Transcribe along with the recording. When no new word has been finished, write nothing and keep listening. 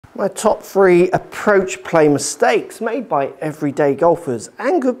My top 3 approach play mistakes made by everyday golfers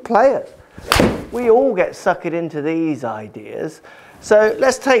and good players. We all get suckered into these ideas. So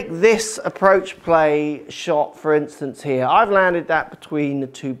let's take this approach play shot for instance here. I've landed that between the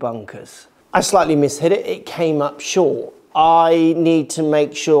 2 bunkers. I slightly mishit it, it came up short. I need to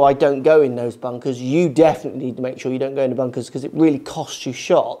make sure I don't go in those bunkers. You definitely need to make sure you don't go in the bunkers because it really costs you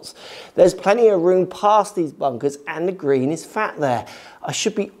shots. There's plenty of room past these bunkers and the green is fat there. I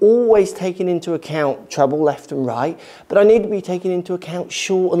should be always taking into account trouble left and right, but I need to be taking into account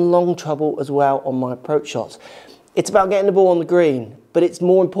short and long trouble as well on my approach shots. It's about getting the ball on the green, but it's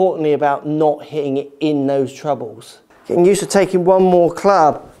more importantly about not hitting it in those troubles. Getting used to taking one more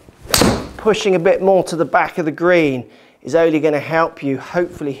club, pushing a bit more to the back of the green is only going to help you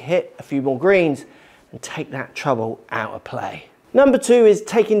hopefully hit a few more greens and take that trouble out of play. Number 2 is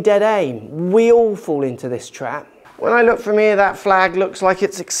taking dead aim. We all fall into this trap. When I look from here, that flag looks like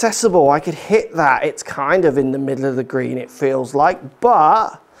it's accessible. I could hit that. It's kind of in the middle of the green, it feels like,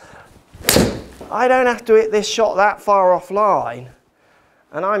 but I don't have to hit this shot that far offline.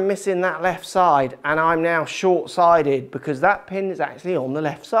 And I'm missing that left side and I'm now short-sided because that pin is actually on the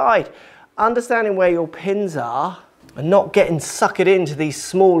left side. Understanding where your pins are and not getting suckered into these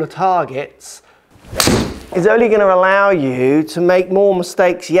smaller targets is only going to allow you to make more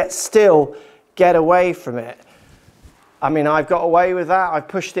mistakes yet still get away from it. I mean, I've got away with that. I've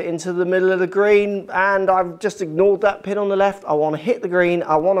pushed it into the middle of the green and I've just ignored that pin on the left. I want to hit the green.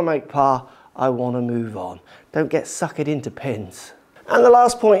 I want to make par. I want to move on. Don't get suckered into pins. And the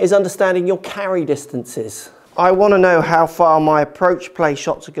last point is understanding your carry distances. I want to know how far my approach play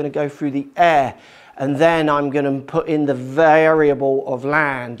shots are going to go through the air. And then I'm going to put in the variable of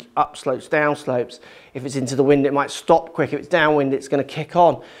land, upslopes, downslopes. If it's into the wind, it might stop quick. If it's downwind, it's going to kick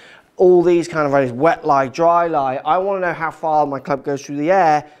on. All these kind of values, wet lie, dry lie. I want to know how far my club goes through the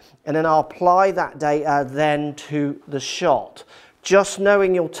air, and then I'll apply that data then to the shot. Just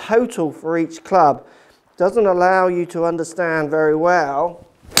knowing your total for each club doesn't allow you to understand very well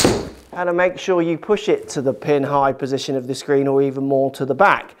how to make sure you push it to the pin high position of the screen or even more to the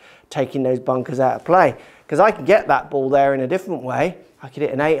back, taking those bunkers out of play. Because I can get that ball there in a different way. I could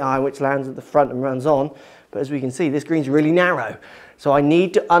hit an 8-iron which lands at the front and runs on, but as we can see, this green's really narrow. So I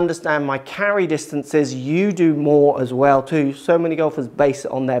need to understand my carry distances. You do more as well too. So many golfers base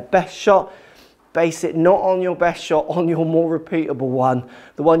it on their best shot. Base it not on your best shot, on your more repeatable one,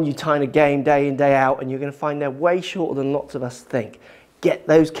 the one you kind of game day in, day out, and you're going to find they're way shorter than lots of us think. Get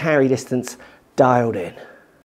those carry distance dialed in.